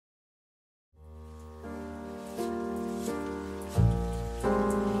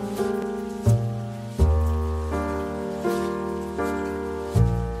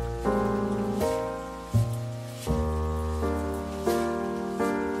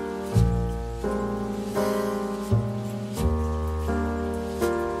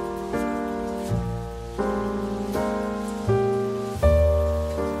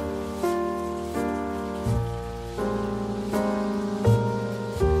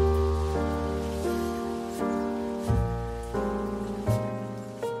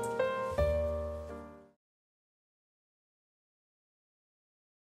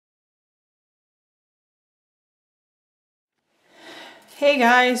Hey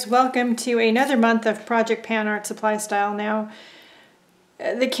guys, welcome to another month of Project Pan Art Supply Style. Now,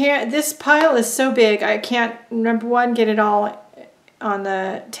 this pile is so big I can't, number one, get it all on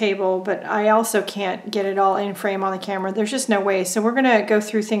the table, but I also can't get it all in frame on the camera. There's just no way. So we're gonna go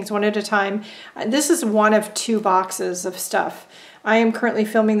through things one at a time. This is one of two boxes of stuff. I am currently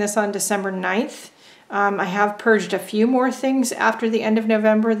filming this on December 9th. I have purged a few more things after the end of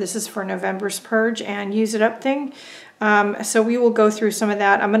November. This is for November's purge and use it up thing. So we will go through some of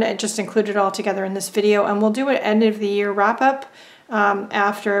that. I'm going to just include it all together in this video, and we'll do an end of the year wrap up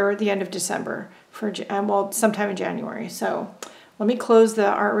after the end of December, well, sometime in January. So let me close the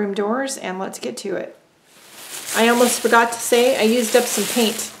art room doors and let's get to it. I almost forgot to say I used up some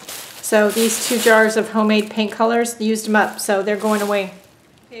paint. So these 2 jars of homemade paint colors, used them up, so they're going away.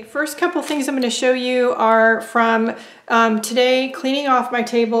 Okay, first couple things I'm going to show you are from today, cleaning off my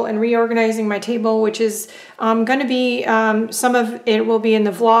table and reorganizing my table, which is going to be, some of it will be in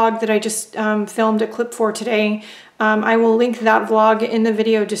the vlog that I just filmed a clip for today. I will link that vlog in the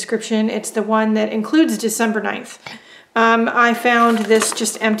video description. It's the one that includes December 9th. I found this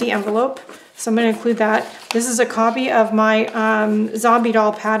just empty envelope, so I'm going to include that. This is a copy of my zombie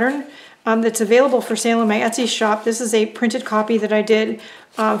doll pattern that's available for sale in my Etsy shop. This is a printed copy that I did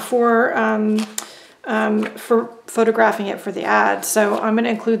for photographing it for the ad, so I'm going to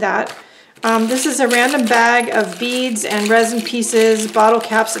include that. This is a random bag of beads and resin pieces, bottle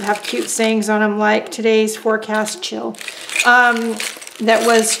caps that have cute sayings on them, like today's forecast chill. That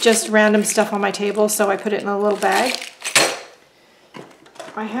was just random stuff on my table, so I put it in a little bag.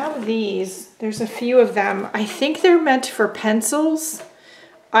 I have these. There's a few of them. I think they're meant for pencils.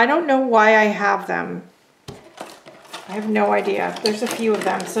 I don't know why I have them. I have no idea. There's a few of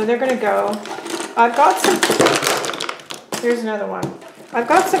them, so they're gonna go. I've got some, here's another one. I've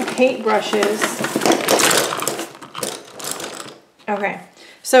got some paint brushes. Okay,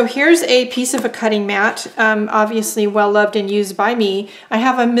 so here's a piece of a cutting mat, obviously well loved and used by me. I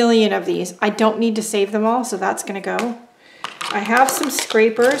have a million of these. I don't need to save them all, so that's gonna go. I have some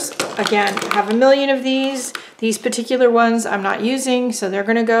scrapers. Again, I have a million of these. These particular ones I'm not using, so they're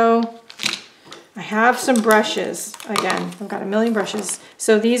gonna go. I have some brushes. Again, I've got a million brushes.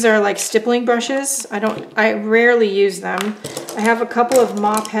 So these are like stippling brushes. I rarely use them. I have a couple of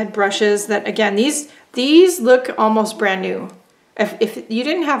mop head brushes that, again, these look almost brand new. If you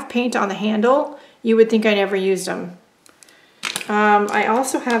didn't have paint on the handle, you would think I never used them. I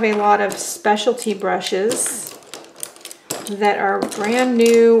also have a lot of specialty brushes that are brand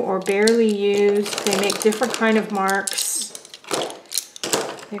new or barely used. They make different kind of marks.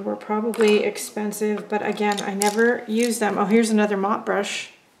 They were probably expensive, but again, I never use them. Oh, here's another mop brush.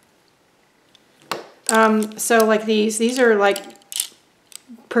 So like these are like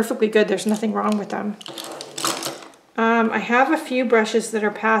perfectly good. There's nothing wrong with them. I have a few brushes that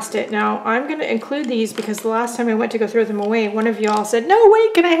are past it. Now, I'm going to include these because the last time I went to go throw them away, one of y'all said, no,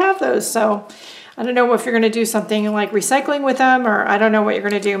 wait, can I have those? So I don't know if you're going to do something like recycling with them, or I don't know what you're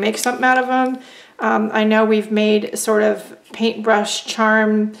going to do, make something out of them. I know we've made sort of paintbrush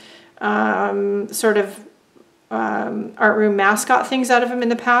charm, sort of art room mascot things out of them in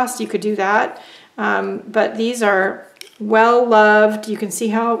the past. You could do that. But these are well loved. You can see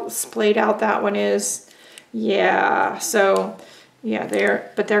how splayed out that one is. Yeah, so yeah,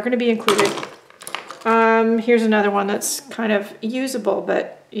 they're going to be included. Here's another one that's kind of usable,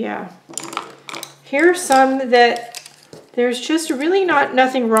 but yeah. Here's some that there's just really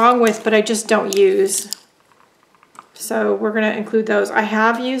nothing wrong with, but I just don't use. So we're going to include those. I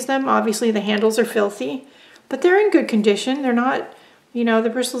have used them. Obviously the handles are filthy, but they're in good condition. They're not, you know, the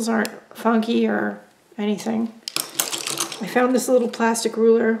bristles aren't funky or anything. I found this little plastic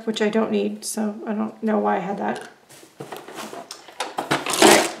ruler, which I don't need, so I don't know why I had that.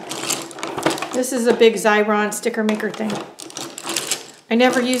 Right. This is a big Xyron sticker maker thing. I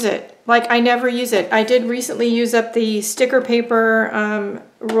never use it. Like, I never use it. I did recently use up the sticker paper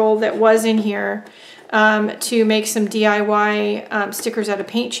roll that was in here to make some DIY stickers out of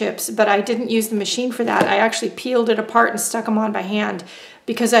paint chips, but I didn't use the machine for that. I actually peeled it apart and stuck them on by hand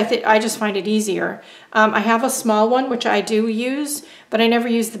because I just find it easier. I have a small one, which I do use, but I never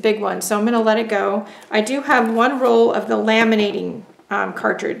use the big one, so I'm going to let it go. I do have one roll of the laminating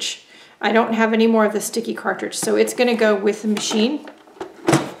cartridge. I don't have any more of the sticky cartridge, so it's going to go with the machine.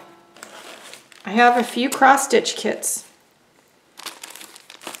 I have a few cross-stitch kits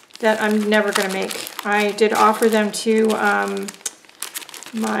that I'm never going to make. I did offer them to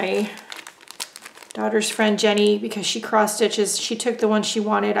my daughter's friend Jenny because she cross-stitches. She took the one she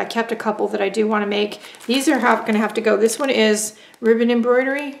wanted. I kept a couple that I do want to make. These are going to have to go. This one is ribbon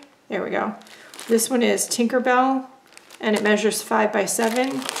embroidery. There we go. This one is Tinkerbell. and it measures 5 by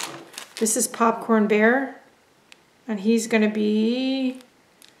 7. This is Popcorn Bear, and he's gonna be,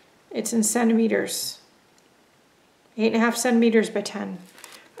 it's in centimeters. 8.5 centimeters by 10.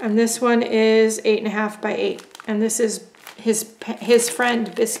 And this one is 8.5 by 8. And this is his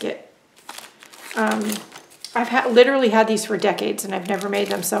friend Biscuit. I've literally had these for decades and I've never made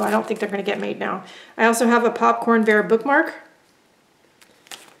them, so I don't think they're gonna get made now. I also have a Popcorn Bear bookmark.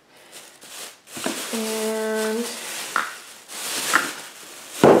 And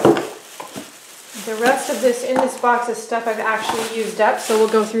the rest of this in this box is stuff I've actually used up, so we'll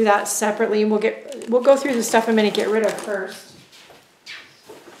go through that separately. We'll go through the stuff I'm gonna get rid of first.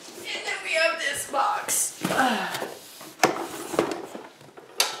 And then we have this box.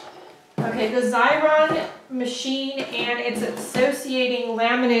 Okay, the Xyron machine and its associating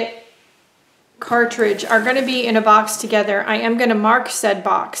laminate cartridge are going to be in a box together. I am going to mark said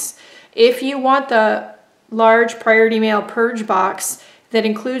box. If you want the large Priority Mail purge box that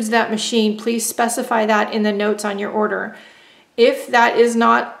includes that machine, please specify that in the notes on your order. If that is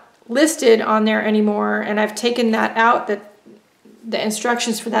not listed on there anymore and I've taken that out, the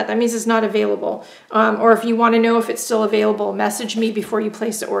instructions for that means it's not available. Or if you want to know if it's still available, message me before you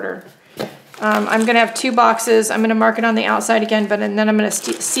place the order. I'm going to have 2 boxes. I'm going to mark it on the outside again, and then I'm going to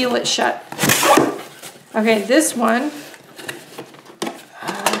seal it shut. Okay, this one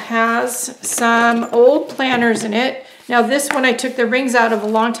has some old planners in it. Now this one I took the rings out of a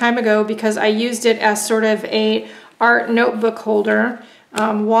long time ago because I used it as sort of a art notebook holder,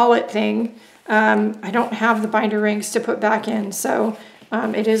 wallet thing. I don't have the binder rings to put back in, so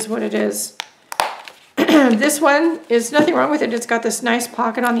it is what it is. This one is nothing wrong with it. It's got this nice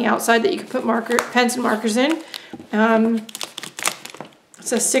pocket on the outside that you can put pens and markers in.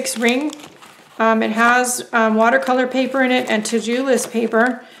 It's a 6 ring. It has watercolor paper in it and to-do list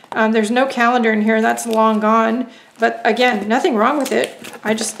paper. There's no calendar in here. That's long gone. But again, nothing wrong with it.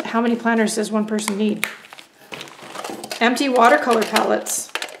 How many planners does one person need? Empty watercolor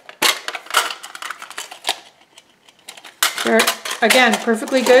palettes. They're, again,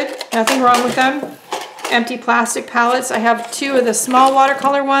 perfectly good. Nothing wrong with them. Empty plastic palettes. I have 2 of the small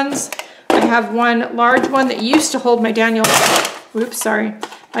watercolor ones. I have 1 large one that used to hold my Daniel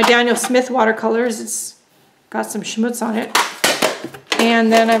Smith watercolors. It's got some schmutz on it.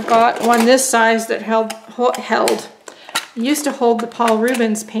 And then I've got one this size that used to hold the Paul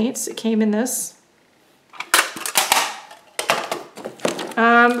Rubens paints. It came in this.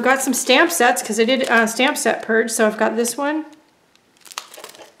 Got some stamp sets because I did a stamp set purge. So I've got this one.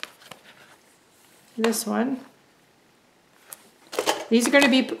 This one. These are going to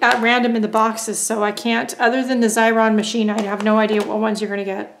be at random in the boxes, so I can't, other than the Xyron machine, I have no idea what ones you're going to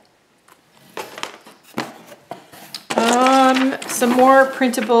get. Some more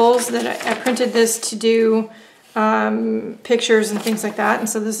printables that I printed this to do pictures and things like that, and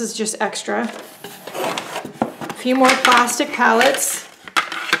so this is just extra. A few more plastic palettes.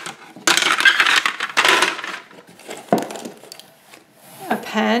 A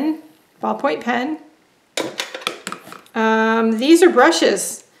pen, ballpoint pen. These are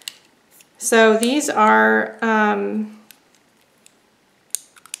brushes. So these are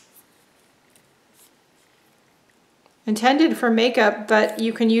intended for makeup, but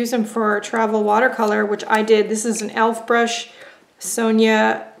you can use them for travel watercolor, which I did. This is an e.l.f. brush,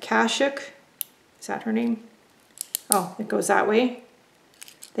 Sonia Kashuk. Is that her name? Oh, it goes that way.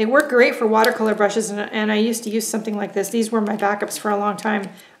 They work great for watercolor brushes, and I used to use something like this. These were my backups for a long time.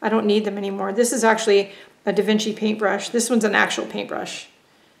 I don't need them anymore. This is actually a Da Vinci paintbrush. This one's an actual paintbrush.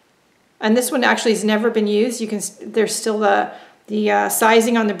 And this one actually has never been used. There's still the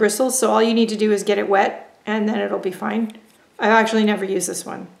sizing on the bristles, so all you need to do is get it wet, and then it'll be fine. I've actually never used this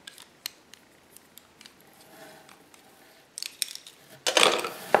one.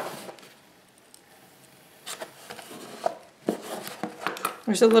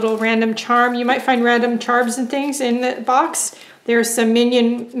 There's a little random charm. You might find random charms and things in the box. There's some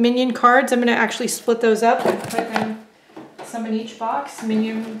Minion cards. I'm going to actually split those up and put them some in each box.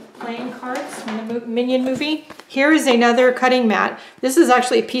 Minion playing cards from the Minion movie. Here is another cutting mat. This is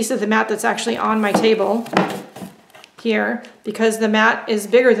actually a piece of the mat that's actually on my table here because the mat is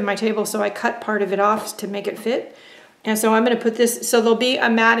bigger than my table, so I cut part of it off to make it fit. And so I'm going to put this, so there'll be a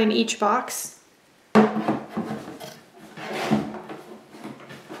mat in each box.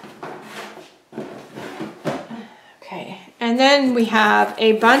 And then we have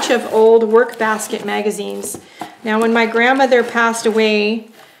a bunch of old work basket magazines. Now when my grandmother passed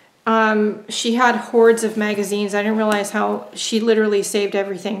away, she had hordes of magazines. I didn't realize how she literally saved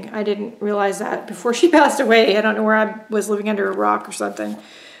everything. I didn't realize that before she passed away. I don't know where I was living under a rock or something.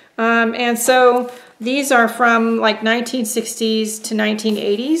 And so These are from like 1960s to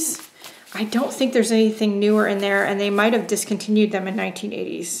 1980s. I don't think there's anything newer in there, and they might have discontinued them in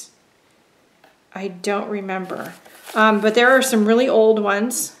 1980s. I don't remember. But there are some really old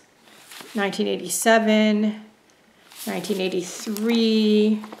ones. 1987,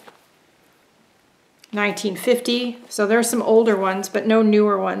 1983, 1950. So there are some older ones, but no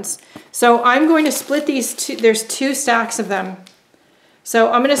newer ones. So I'm going to split these two. There's 2 stacks of them.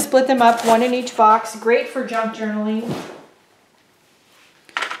 So I'm going to split them up, 1 in each box. Great for junk journaling.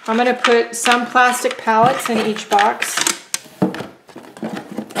 I'm going to put some plastic pallets in each box.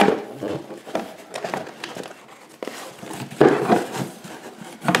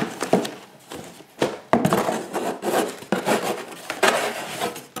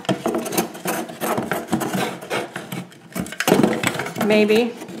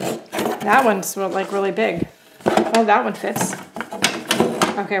 Maybe. That one's like really big. Oh, that one fits.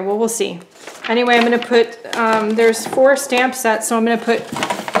 Okay, well, we'll see. Anyway, I'm going to put, there's 4 stamp sets, so I'm going to put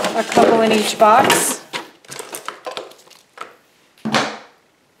a couple in each box.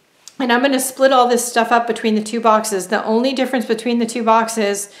 And I'm going to split all this stuff up between the 2 boxes. The only difference between the 2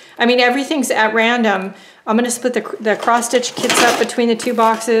 boxes, I mean, everything's at random. I'm going to split the cross-stitch kits up between the 2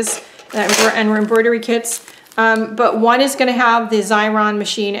 boxes and embroidery kits. But one is going to have the Xyron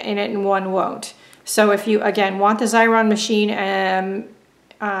machine in it and one won't. So if you, again, want the Xyron machine,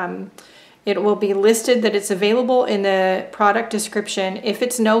 it will be listed that it's available in the product description. If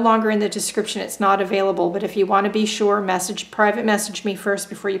it's no longer in the description, it's not available. But if you want to be sure, private message me first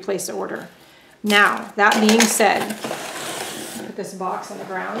before you place the order. Now, that being said, put this box on the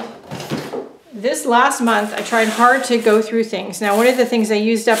ground. This last month, I tried hard to go through things. Now, one of the things I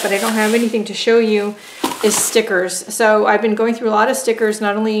used up, but I don't have anything to show you, is stickers. So I've been going through a lot of stickers,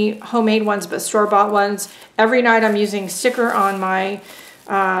 not only homemade ones, but store-bought ones. Every night I'm using sticker on my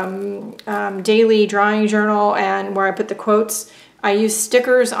daily drawing journal and where I put the quotes. I use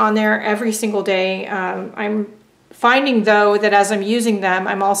stickers on there every single day. I'm finding though that as I'm using them,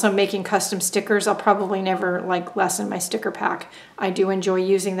 I'm also making custom stickers. I'll probably never like lessen my sticker pack. I do enjoy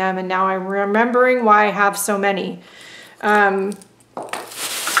using them, and now I'm remembering why I have so many. I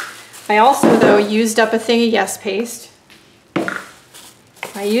also though used up a thing of Yes Paste.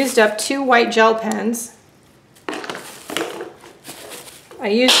 I used up 2 white gel pens. I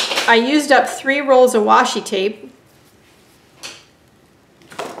used up 3 rolls of washi tape.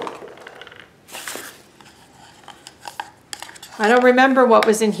 I don't remember what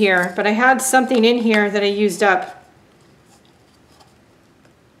was in here, but I had something in here that I used up.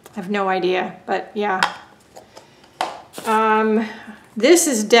 I have no idea, but yeah. This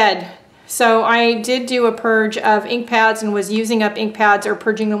is dead. So I did do a purge of ink pads and was using up ink pads or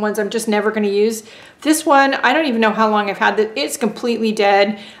purging the ones I'm just never going to use. This one, I don't even know how long I've had it. It's completely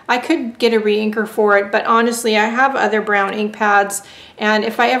dead. I could get a re-inker for it, but honestly, I have other brown ink pads, and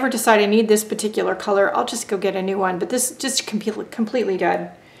if I ever decide I need this particular color, I'll just go get a new one, but this is just completely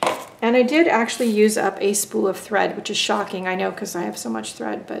dead. And I did actually use up a spool of thread, which is shocking, I know, because I have so much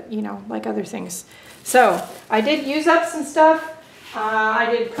thread, but you know, like other things. So I did use up some stuff. I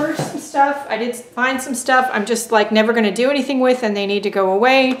did purge some stuff. I did find some stuff I'm just like never going to do anything with, and they need to go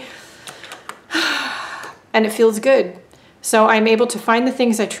away. And it feels good. So I'm able to find the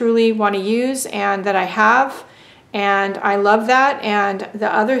things I truly want to use and that I have, and I love that. And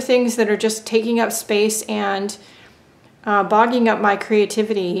the other things that are just taking up space and bogging up my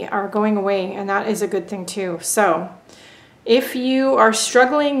creativity are going away, and that is a good thing too. So if you are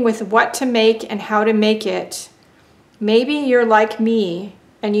struggling with what to make and how to make it, maybe you're like me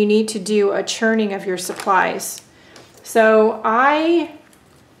and you need to do a churning of your supplies. So I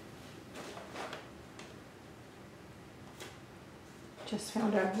just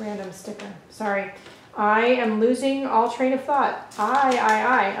found a random sticker. Sorry. I am losing all train of thought.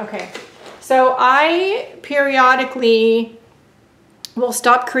 Okay. So I periodically will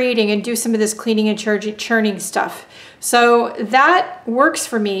stop creating and do some of this cleaning and churning stuff. So that works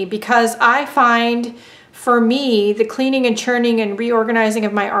for me because I find, for me, the cleaning and churning and reorganizing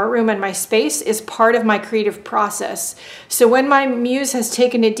of my art room and my space is part of my creative process. So when my muse has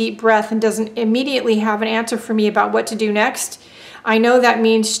taken a deep breath and doesn't immediately have an answer for me about what to do next, I know that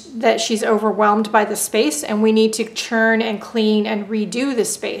means that she's overwhelmed by the space and we need to churn and clean and redo the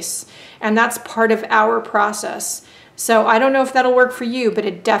space. And that's part of our process. So I don't know if that'll work for you, but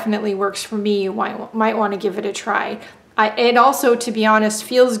it definitely works for me. You might want to give it a try. It also, to be honest,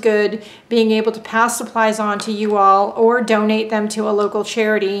 feels good being able to pass supplies on to you all or donate them to a local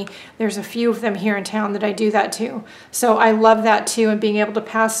charity. There's a few of them here in town that I do that to. So I love that too, and being able to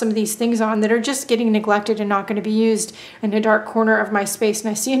pass some of these things on that are just getting neglected and not going to be used in a dark corner of my space. And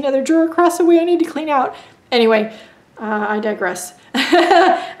I see another drawer across the way I need to clean out. Anyway, I digress.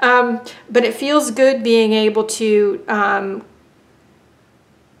 But it feels good being able to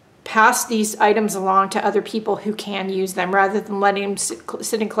pass these items along to other people who can use them rather than letting them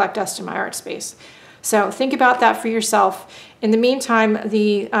sit and collect dust in my art space. So think about that for yourself. In the meantime,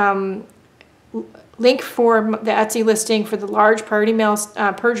 the link for the Etsy listing for the large Priority Mail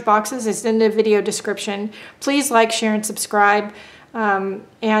purge boxes is in the video description. Please like, share, and subscribe. And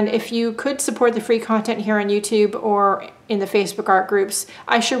if you could support the free content here on YouTube or in the Facebook art groups,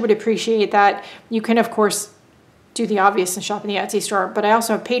 I sure would appreciate that. You can, of course, do the obvious and shop in the Etsy store, but I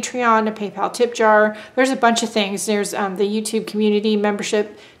also have Patreon, a PayPal tip jar. There's a bunch of things. There's the YouTube community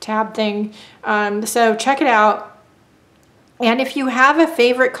membership tab thing. So check it out. And if you have a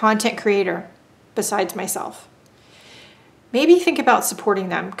favorite content creator besides myself, maybe think about supporting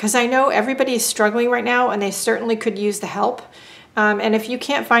them, because I know everybody is struggling right now and they certainly could use the help. And if you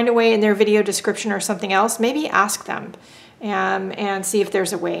can't find a way in their video description or something else, maybe ask them. And see if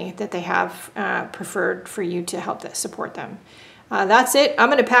there's a way that they have preferred for you to help support them. That's it.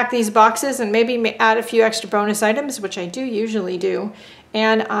 I'm going to pack these boxes and maybe add a few extra bonus items, which I do usually do.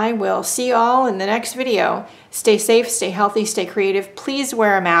 And I will see you all in the next video. Stay safe, stay healthy, stay creative. Please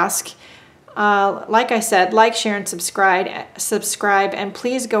wear a mask. Like I said, like, share, and subscribe. And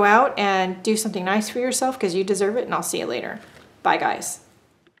please go out and do something nice for yourself because you deserve it. And I'll see you later. Bye, guys.